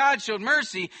because God showed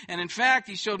mercy, and in fact,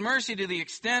 he showed mercy to the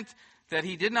extent that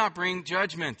he did not bring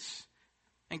judgments.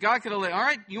 And God could have let, all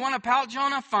right, you want to pout,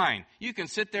 Jonah? Fine. You can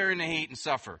sit there in the heat and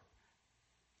suffer.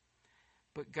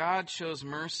 But God shows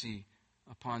mercy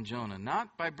upon Jonah,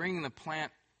 not by bringing the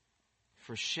plant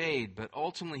for shade, but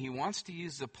ultimately he wants to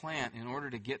use the plant in order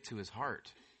to get to his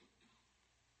heart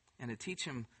and to teach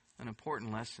him an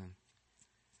important lesson.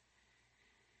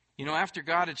 You know, after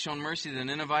God had shown mercy to the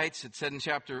Ninevites, it said in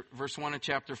verse 1 of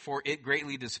chapter 4, it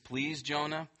greatly displeased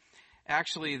Jonah.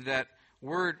 Actually, that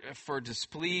word for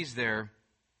displeased there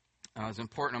is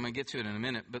important. I'm going to get to it in a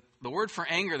minute. But the word for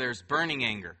anger there is burning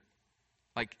anger.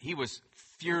 Like he was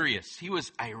furious. He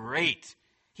was irate.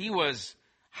 He was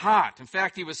hot. In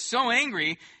fact, he was so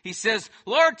angry, he says,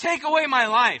 Lord, take away my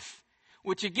life.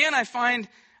 Which again, I find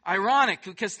ironic,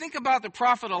 because think about the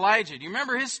prophet Elijah. Do you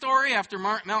remember his story after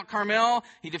Mount Carmel?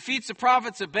 He defeats the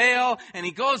prophets of Baal, and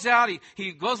he goes out,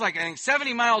 he goes like, I think,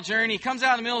 70-mile journey. He comes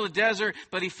out in the middle of the desert,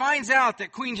 but he finds out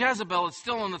that Queen Jezebel is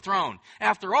still on the throne.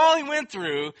 After all he went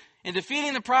through in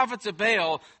defeating the prophets of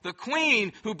Baal, the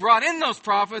queen who brought in those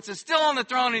prophets is still on the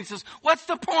throne, and he says, what's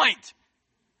the point?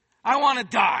 I want to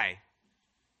die.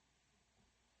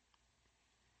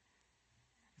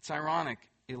 It's ironic.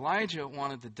 Elijah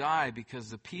wanted to die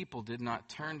because the people did not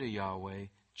turn to Yahweh.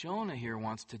 Jonah here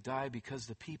wants to die because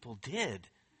the people did.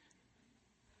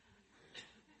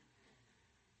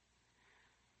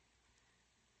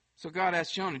 So God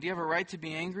asked Jonah, do you have a right to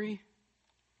be angry?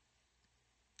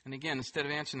 And again, instead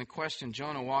of answering the question,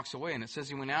 Jonah walks away. And it says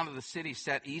he went out of the city,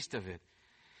 sat east of it.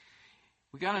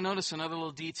 We got to notice another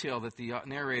little detail that the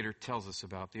narrator tells us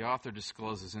about. The author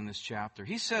discloses in this chapter.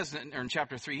 He says, or in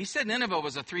chapter 3, he said Nineveh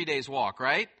was a 3 days walk,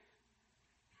 right?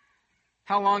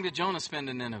 How long did Jonah spend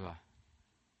in Nineveh?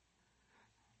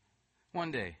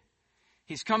 1 day.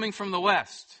 He's coming from the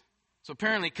west. So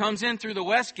apparently comes in through the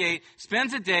west gate,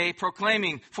 spends a day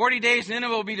proclaiming 40 days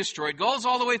Nineveh will be destroyed, goes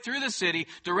all the way through the city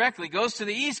directly, goes to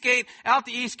the east gate, out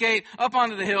the east gate, up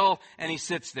onto the hill, and he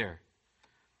sits there.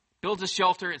 Builds a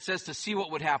shelter, it says, to see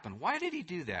what would happen. Why did he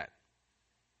do that?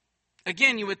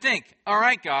 Again, you would think, all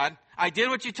right, God, I did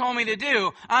what you told me to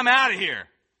do. I'm out of here.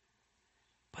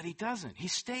 But he doesn't. He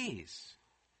stays.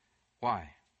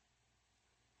 Why?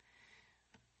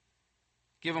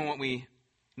 Given what we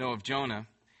know of Jonah,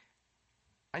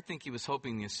 I think he was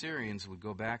hoping the Assyrians would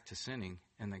go back to sinning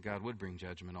and that God would bring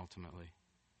judgment ultimately.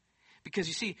 Because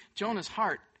you see, Jonah's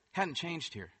heart hadn't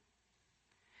changed here.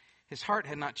 His heart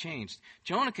had not changed.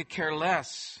 Jonah could care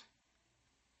less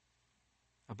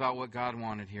about what God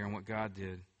wanted here and what God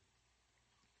did.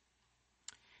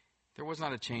 There was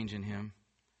not a change in him.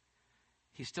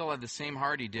 He still had the same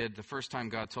heart he did the first time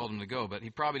God told him to go, but he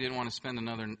probably didn't want to spend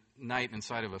another night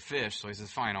inside of a fish, so he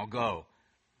says, fine, I'll go.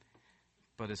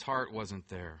 But his heart wasn't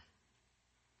there.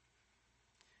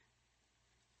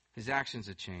 His actions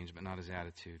had changed, but not his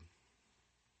attitude.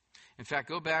 In fact,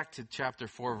 go back to chapter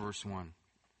 4, verse 1.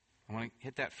 I want to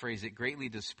hit that phrase, it greatly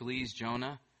displeased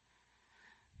Jonah.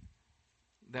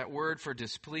 That word for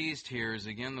displeased here is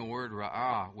again the word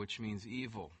ra'ah, which means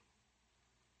evil.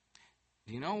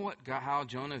 Do you know how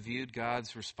Jonah viewed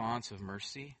God's response of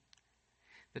mercy?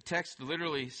 The text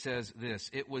literally says this,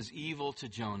 it was evil to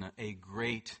Jonah, a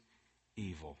great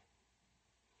evil.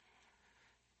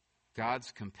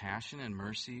 God's compassion and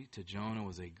mercy to Jonah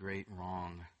was a great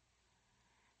wrong.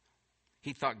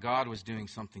 He thought God was doing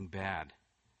something bad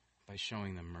by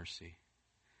showing them mercy.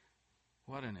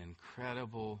 What an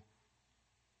incredible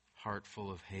heart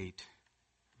full of hate,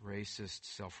 racist,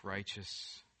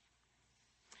 self-righteous.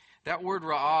 That word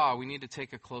ra'ah, we need to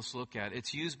take a close look at.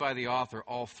 It's used by the author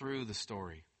all through the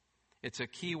story. It's a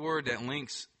key word that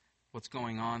links what's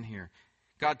going on here.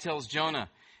 God tells Jonah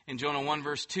in Jonah 1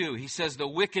 verse 2, he says the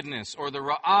wickedness or the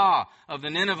ra'ah of the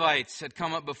Ninevites had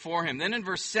come up before him. Then in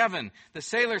verse 7, the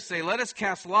sailors say, let us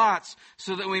cast lots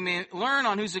so that we may learn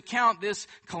on whose account this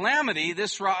calamity,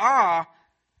 this ra'ah,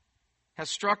 has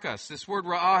struck us. This word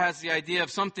ra'ah has the idea of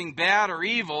something bad or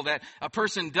evil that a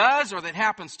person does or that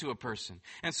happens to a person.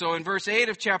 And so in verse 8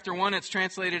 of chapter 1, it's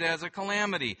translated as a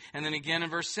calamity. And then again in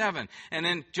verse 7. And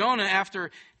then Jonah, after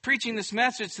preaching this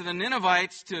message to the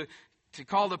Ninevites to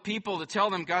call the people to tell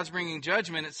them God's bringing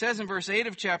judgment, it says in verse 8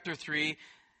 of chapter 3,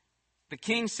 the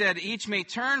king said, each may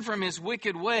turn from his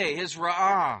wicked way, his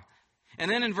ra'ah. And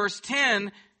then in verse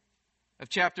 10 of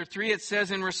chapter 3, it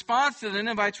says, in response to the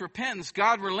Ninevites' repentance,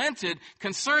 God relented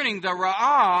concerning the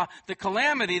ra'ah, the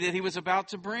calamity that he was about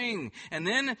to bring. And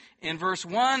then in verse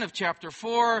 1 of chapter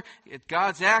 4,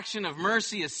 God's action of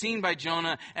mercy is seen by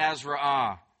Jonah as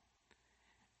ra'ah.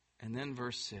 And then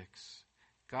verse 6,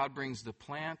 God brings the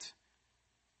plant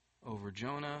over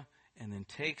Jonah and then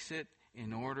takes it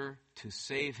in order to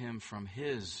save him from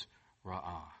his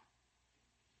ra'ah.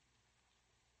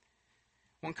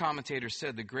 One commentator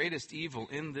said the greatest evil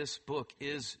in this book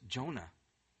is Jonah.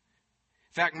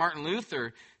 In fact, Martin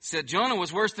Luther said Jonah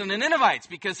was worse than the Ninevites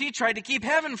because he tried to keep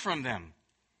heaven from them.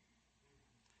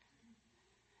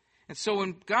 And so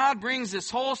when God brings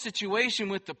this whole situation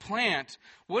with the plant,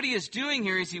 what he is doing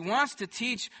here is he wants to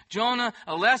teach Jonah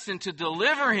a lesson to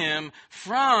deliver him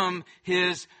from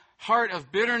his heart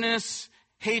of bitterness,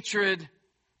 hatred,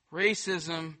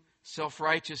 racism,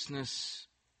 self-righteousness,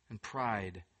 and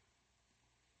pride.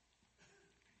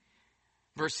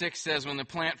 Verse 6 says, when the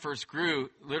plant first grew,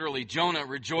 literally Jonah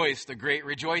rejoiced a great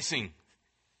rejoicing.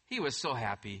 He was so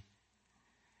happy.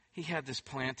 He had this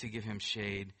plant to give him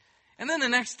shade. And then the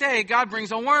next day, God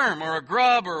brings a worm or a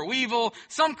grub or a weevil,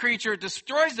 some creature,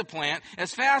 destroys the plant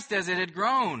as fast as it had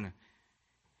grown.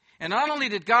 And not only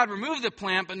did God remove the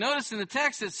plant, but notice in the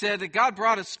text it said that God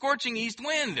brought a scorching east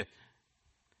wind.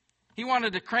 He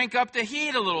wanted to crank up the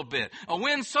heat a little bit. A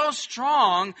wind so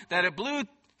strong that it blew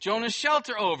Jonah's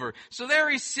shelter over. So there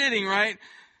he's sitting, right?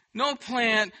 No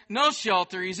plant, no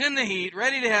shelter. He's in the heat,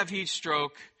 ready to have heat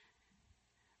stroke.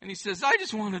 And he says, I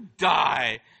just want to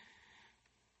die.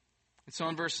 And so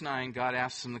in verse 9, God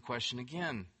asks him the question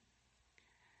again.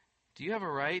 Do you have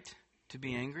a right to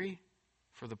be angry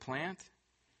for the plant?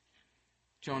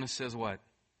 Jonah says what?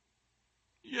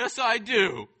 Yes, I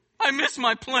do. I miss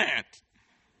my plant.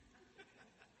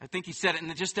 I think he said it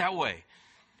in just that way.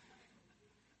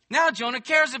 Now Jonah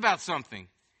cares about something.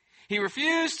 He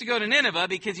refused to go to Nineveh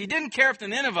because he didn't care if the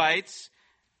Ninevites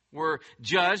were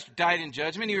judged, died in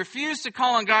judgment. He refused to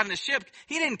call on God in the ship.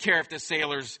 He didn't care if the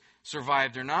sailors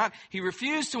survived or not. He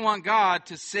refused to want God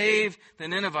to save the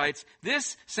Ninevites.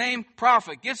 This same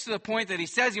prophet gets to the point that he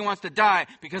says he wants to die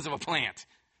because of a plant.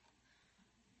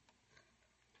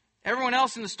 Everyone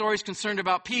else in the story is concerned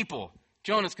about people.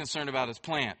 Jonah's concerned about his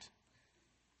plant.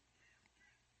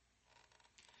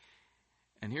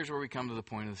 And here's where we come to the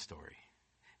point of the story.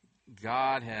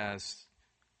 God has,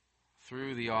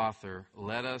 through the author,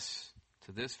 led us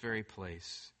to this very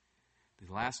place.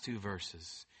 The last two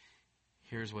verses.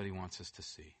 Here's what he wants us to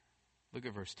see. Look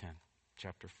at verse 10,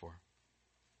 chapter 4.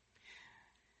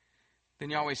 Then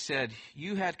Yahweh said,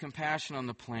 "You had compassion on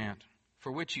the plant,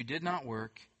 for which you did not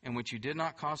work, and which you did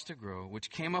not cause to grow, which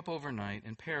came up overnight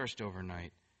and perished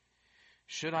overnight.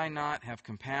 Should I not have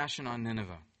compassion on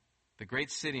Nineveh, the great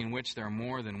city in which there are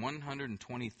more than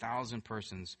 120,000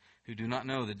 persons who do not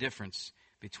know the difference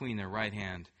between their right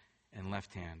hand and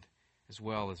left hand, as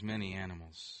well as many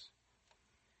animals?"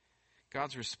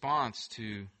 God's response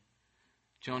to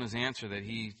Jonah's answer that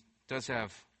he does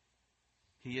have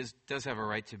a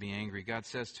right to be angry. God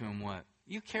says to him what?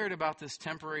 You cared about this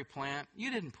temporary plant. You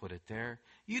didn't put it there.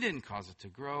 You didn't cause it to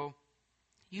grow.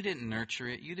 You didn't nurture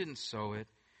it. You didn't sow it.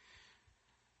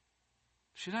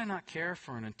 Should I not care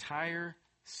for an entire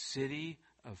city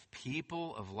of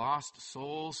people, of lost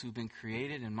souls who've been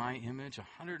created in my image,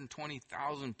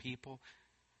 120,000 people?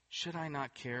 Should I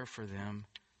not care for them,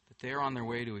 that they are on their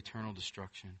way to eternal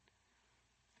destruction?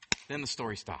 Then the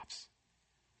story stops.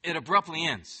 It abruptly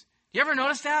ends. You ever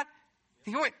notice that?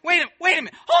 You go, wait a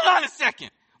minute. Hold on a second.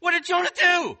 What did Jonah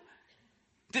do?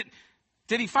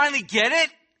 Did he finally get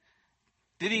it?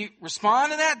 Did he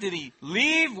respond to that? Did he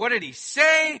leave? What did he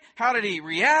say? How did he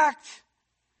react?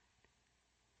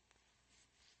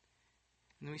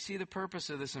 And we see the purpose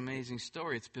of this amazing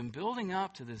story. It's been building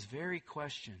up to this very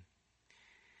question.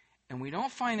 And we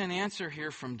don't find an answer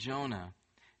here from Jonah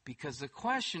because the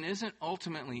question isn't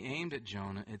ultimately aimed at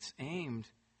Jonah. It's aimed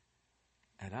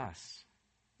at us,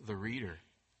 the reader.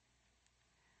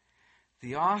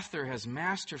 The author has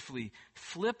masterfully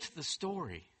flipped the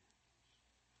story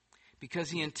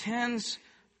because he intends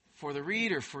for the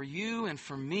reader, for you and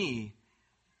for me,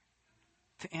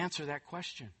 to answer that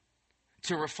question,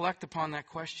 to reflect upon that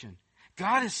question.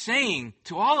 God is saying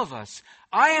to all of us,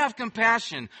 I have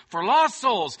compassion for lost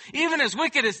souls, even as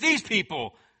wicked as these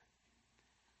people.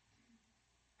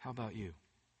 How about you?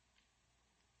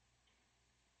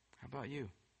 How about you?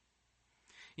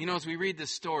 You know, as we read this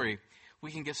story,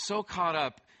 we can get so caught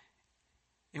up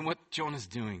in what Jonah's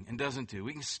doing and doesn't do.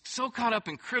 We can get so caught up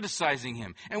in criticizing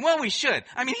him. And well, we should.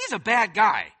 I mean, he's a bad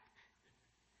guy.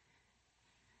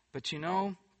 But you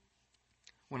know,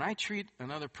 when I treat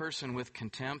another person with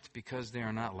contempt because they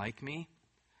are not like me,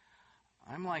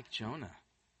 I'm like Jonah.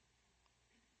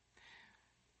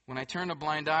 When I turn a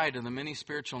blind eye to the many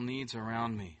spiritual needs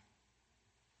around me,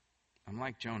 I'm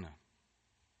like Jonah.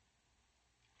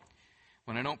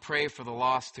 When I don't pray for the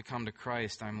lost to come to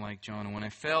Christ, I'm like Jonah. When I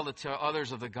fail to tell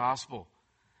others of the gospel,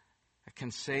 I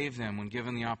can save them when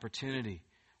given the opportunity.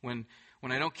 When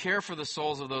I don't care for the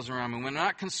souls of those around me, when I'm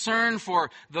not concerned for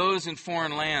those in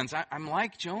foreign lands, I'm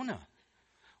like Jonah.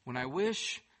 When I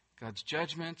wish God's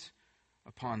judgment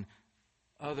upon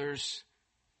others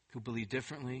who believe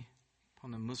differently,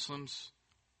 upon the Muslims,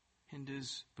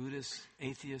 Hindus, Buddhists,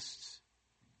 atheists,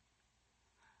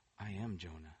 I am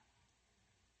Jonah.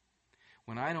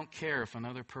 When I don't care if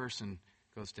another person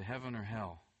goes to heaven or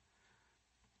hell,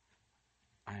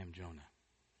 I am Jonah.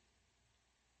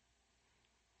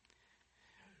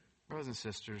 Brothers and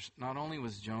sisters, not only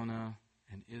was Jonah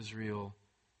and Israel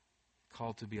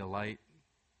called to be a light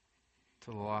to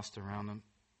the lost around them,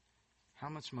 how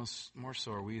much more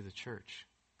so are we, the church,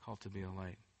 called to be a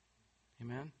light?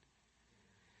 Amen?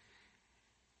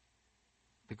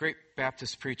 The great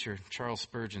Baptist preacher Charles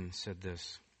Spurgeon said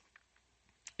this: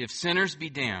 "If sinners be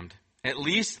damned, at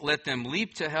least let them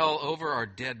leap to hell over our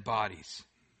dead bodies.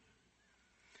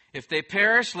 If they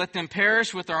perish, let them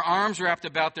perish with our arms wrapped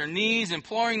about their knees,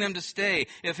 imploring them to stay.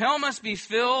 If hell must be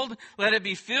filled, let it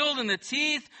be filled in the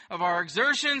teeth of our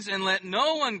exertions, and let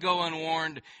no one go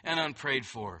unwarned and unprayed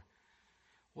for."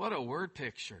 What a word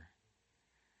picture.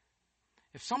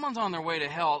 If someone's on their way to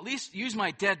hell, at least use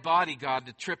my dead body, God,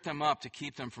 to trip them up, to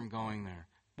keep them from going there.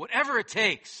 Whatever it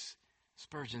takes,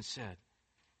 Spurgeon said.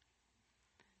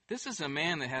 This is a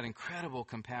man that had incredible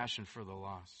compassion for the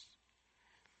lost.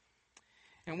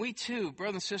 And we too,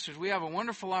 brothers and sisters, we have a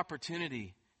wonderful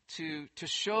opportunity to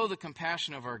show the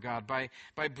compassion of our God by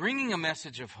bringing a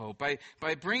message of hope,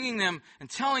 by bringing them and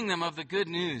telling them of the good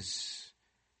news.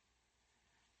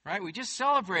 Right? We just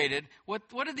celebrated.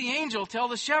 What did the angel tell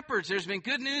the shepherds? There's been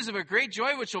good news of a great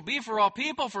joy which will be for all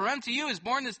people. For unto you is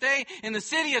born this day in the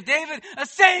city of David a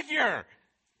Savior,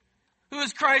 who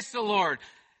is Christ the Lord.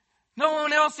 No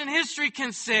one else in history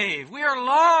can save. We are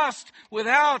lost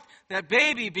without that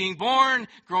baby being born,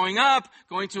 growing up,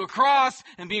 going to a cross,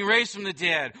 and being raised from the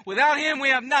dead. Without him, we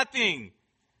have nothing.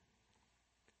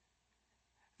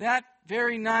 That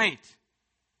very night,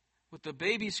 with the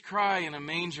baby's cry in a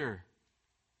manger,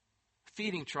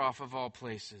 feeding trough of all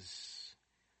places,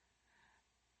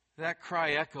 that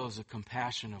cry echoes the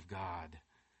compassion of God.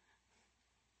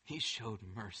 He showed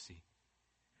mercy.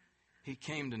 He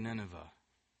came to Nineveh.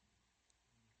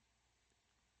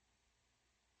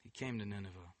 He came to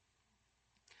Nineveh.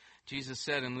 Jesus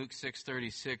said in Luke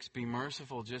 6:36, "Be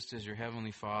merciful just as your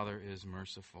heavenly Father is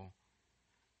merciful."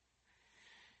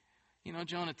 You know,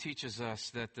 Jonah teaches us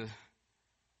that the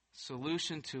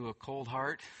solution to a cold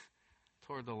heart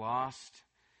toward the lost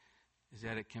is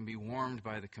that it can be warmed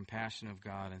by the compassion of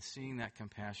God and seeing that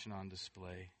compassion on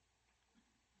display.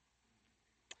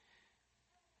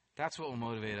 That's what will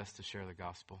motivate us to share the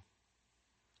gospel.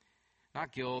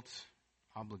 Not guilt,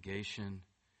 obligation,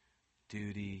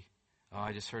 duty. Oh,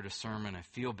 I just heard a sermon. I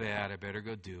feel bad. I better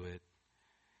go do it.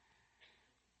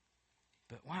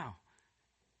 But wow,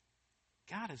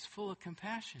 God is full of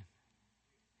compassion.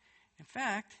 In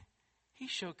fact, He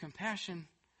showed compassion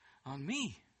on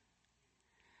me.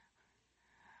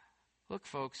 Look,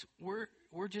 folks, we're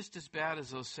just as bad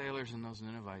as those sailors and those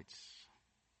Ninevites.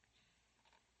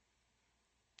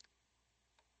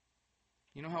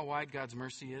 You know how wide God's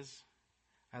mercy is?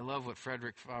 I love what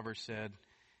Frederick Faber said.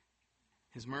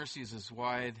 His mercy is as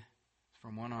wide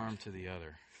from one arm to the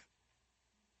other,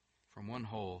 from one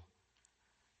hole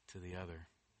to the other.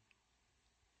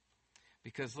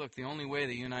 Because look, the only way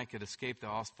that you and I could escape the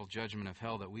awful judgment of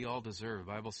hell that we all deserve,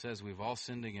 the Bible says we've all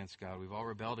sinned against God, we've all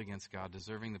rebelled against God,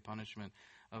 deserving the punishment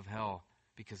of hell,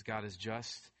 because God is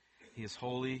just, He is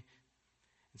holy,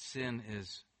 and sin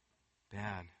is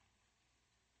bad.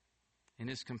 In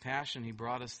His compassion, He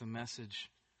brought us the message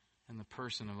and the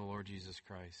person of the Lord Jesus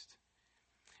Christ.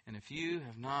 And if you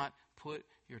have not put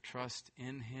your trust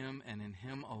in Him and in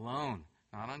Him alone,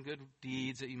 not on good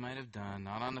deeds that you might have done,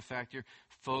 not on the fact your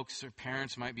folks or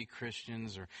parents might be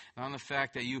Christians, or not on the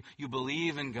fact that you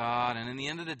believe in God and in the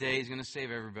end of the day He's going to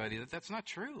save everybody, that's not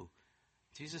true.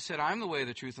 Jesus said, "I'm the way,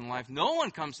 the truth, and life. No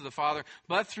one comes to the Father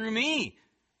but through me."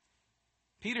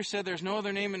 Peter said there's no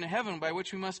other name in heaven by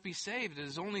which we must be saved. It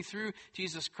is only through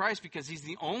Jesus Christ, because He's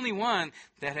the only one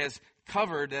that has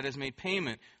covered, that has made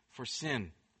payment for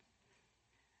sin.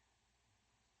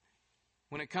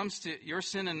 When it comes to your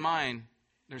sin and mine,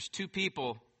 there's two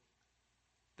people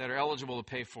that are eligible to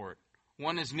pay for it.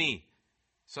 One is me,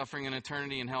 suffering an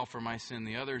eternity in hell for my sin.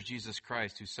 The other is Jesus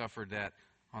Christ, who suffered that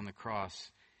on the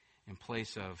cross in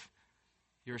place of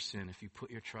your sin if you put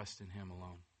your trust in Him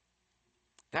alone.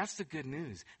 That's the good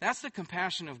news. That's the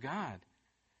compassion of God.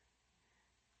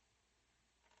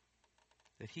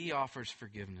 That He offers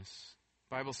forgiveness.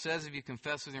 The Bible says if you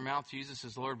confess with your mouth Jesus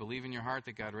is Lord, believe in your heart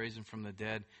that God raised Him from the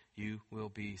dead, you will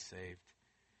be saved.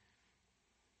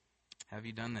 Have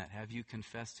you done that? Have you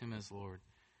confessed Him as Lord?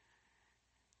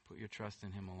 Put your trust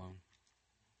in Him alone.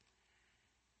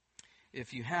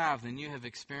 If you have, then you have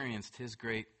experienced His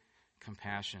great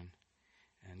compassion.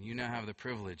 And you now have the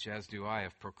privilege, as do I,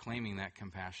 of proclaiming that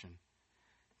compassion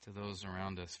to those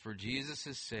around us. For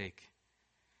Jesus' sake,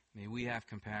 may we have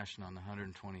compassion on the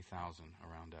 120,000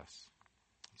 around us.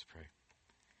 Let's pray.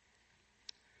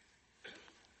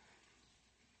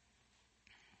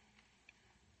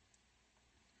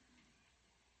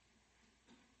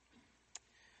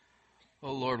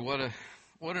 Oh Lord,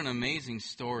 what an amazing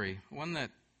story. One that,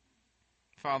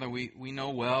 Father, we know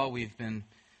well. We've been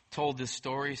told this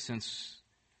story since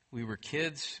we were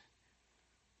kids.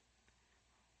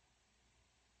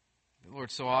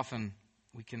 Lord, so often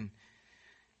we can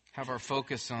have our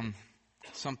focus on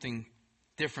something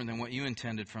different than what you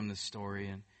intended from this story.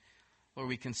 And Lord,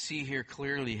 we can see here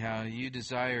clearly how you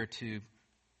desire to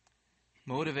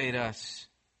motivate us,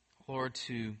 Lord,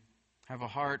 to have a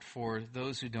heart for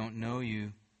those who don't know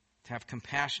you, to have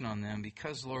compassion on them,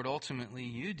 because, Lord, ultimately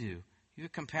you do. You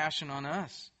have compassion on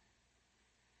us.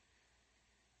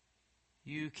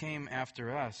 You came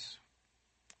after us.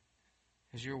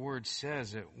 As your word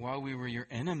says, that while we were your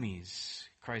enemies,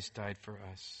 Christ died for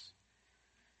us.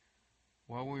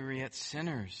 While we were yet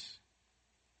sinners,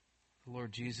 the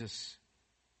Lord Jesus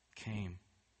came.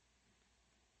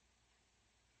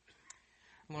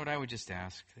 Lord, I would just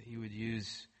ask that you would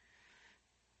use,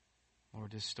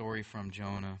 Lord, this story from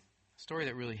Jonah, a story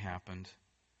that really happened,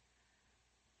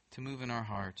 to move in our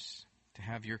hearts, to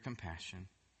have your compassion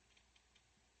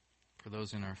for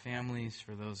those in our families,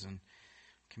 for those in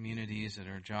communities, at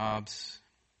our jobs,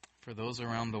 for those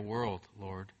around the world,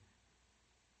 Lord,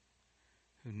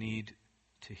 who need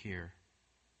to hear.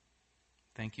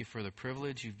 Thank you for the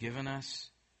privilege you've given us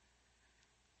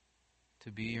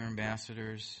to be your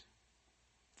ambassadors.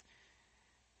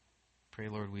 Pray,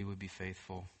 Lord, we would be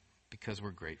faithful because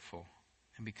we're grateful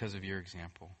and because of your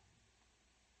example.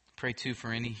 Pray, too,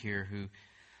 for any here who,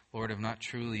 Lord, have not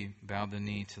truly bowed the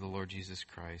knee to the Lord Jesus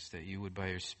Christ, that you would, by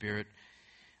your Spirit,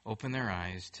 open their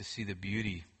eyes to see the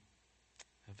beauty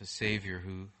of a Savior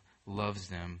who loves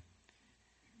them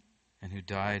and who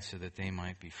died so that they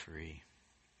might be free.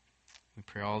 We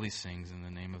pray all these things in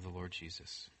the name of the Lord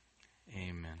Jesus.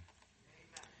 Amen.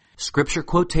 Scripture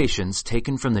quotations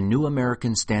taken from the New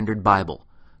American Standard Bible.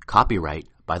 Copyright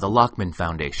by the Lockman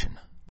Foundation.